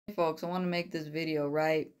folks, I want to make this video,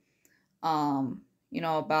 right?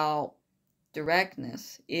 About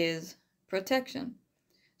directness is protection.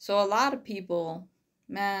 So a lot of people,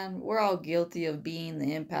 man, we're all guilty of being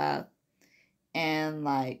the empath and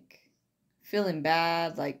like feeling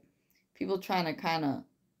bad, like people trying to kind of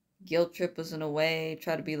guilt trip us in a way,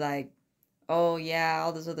 try to be like, oh yeah,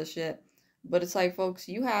 all this other shit. But it's like, folks,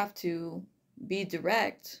 you have to be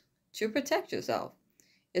direct to protect yourself,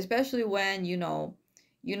 especially when you know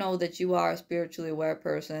that you are a spiritually aware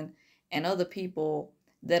person, and other people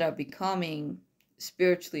that are becoming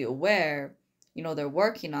spiritually aware, they're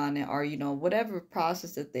working on it, or whatever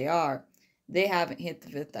process that they haven't hit the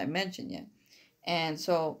fifth dimension yet. And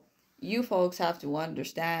so you folks have to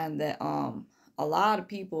understand that a lot of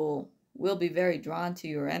people will be very drawn to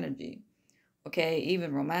your energy, okay,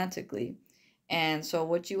 even romantically. And so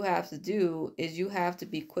what you have to do is you have to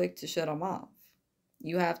be quick to shut them off.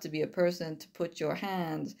 You have to be a person to put your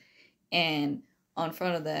hands and in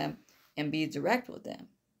front of them and be direct with them.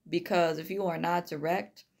 Because if you are not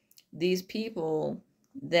direct, these people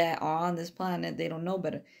that are on this planet, they don't know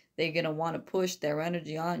better. They're going to want to push their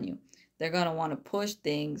energy on you. They're going to want to push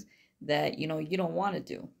things that, you don't want to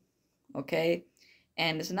do. Okay?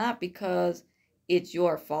 And it's not because it's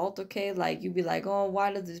your fault, okay? Like, you be like, oh,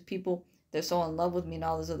 why do these people, they're so in love with me and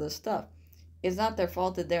all this other stuff. It's not their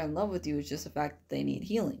fault that they're in love with you. It's just the fact that they need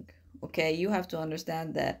healing, okay? You have to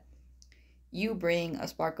understand that you bring a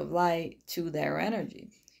spark of light to their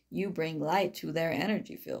energy. You bring light to their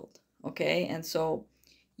energy field, okay? And so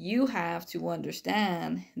you have to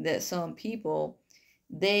understand that some people,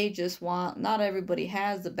 they just want, not everybody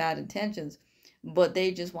has the bad intentions, but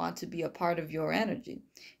they just want to be a part of your energy.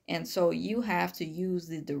 And so you have to use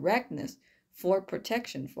the directness for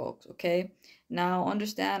protection, folks, okay? Now,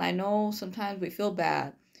 understand, I know sometimes we feel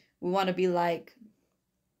bad. We want to be like,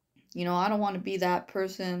 I don't want to be that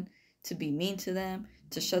person to be mean to them,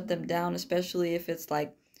 to shut them down, especially if it's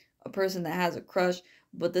like a person that has a crush.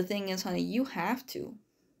 But the thing is, honey, you have to.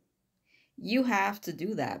 You have to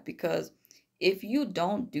do that, because if you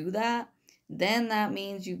don't do that, then that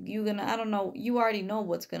means you gonna, I don't know, you already know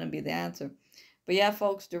what's gonna be the answer. But yeah,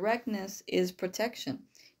 folks, directness is protection.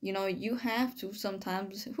 You have to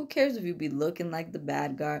sometimes, who cares if you be looking like the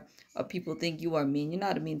bad guy or people think you are mean? You're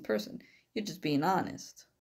not a mean person. You're just being honest.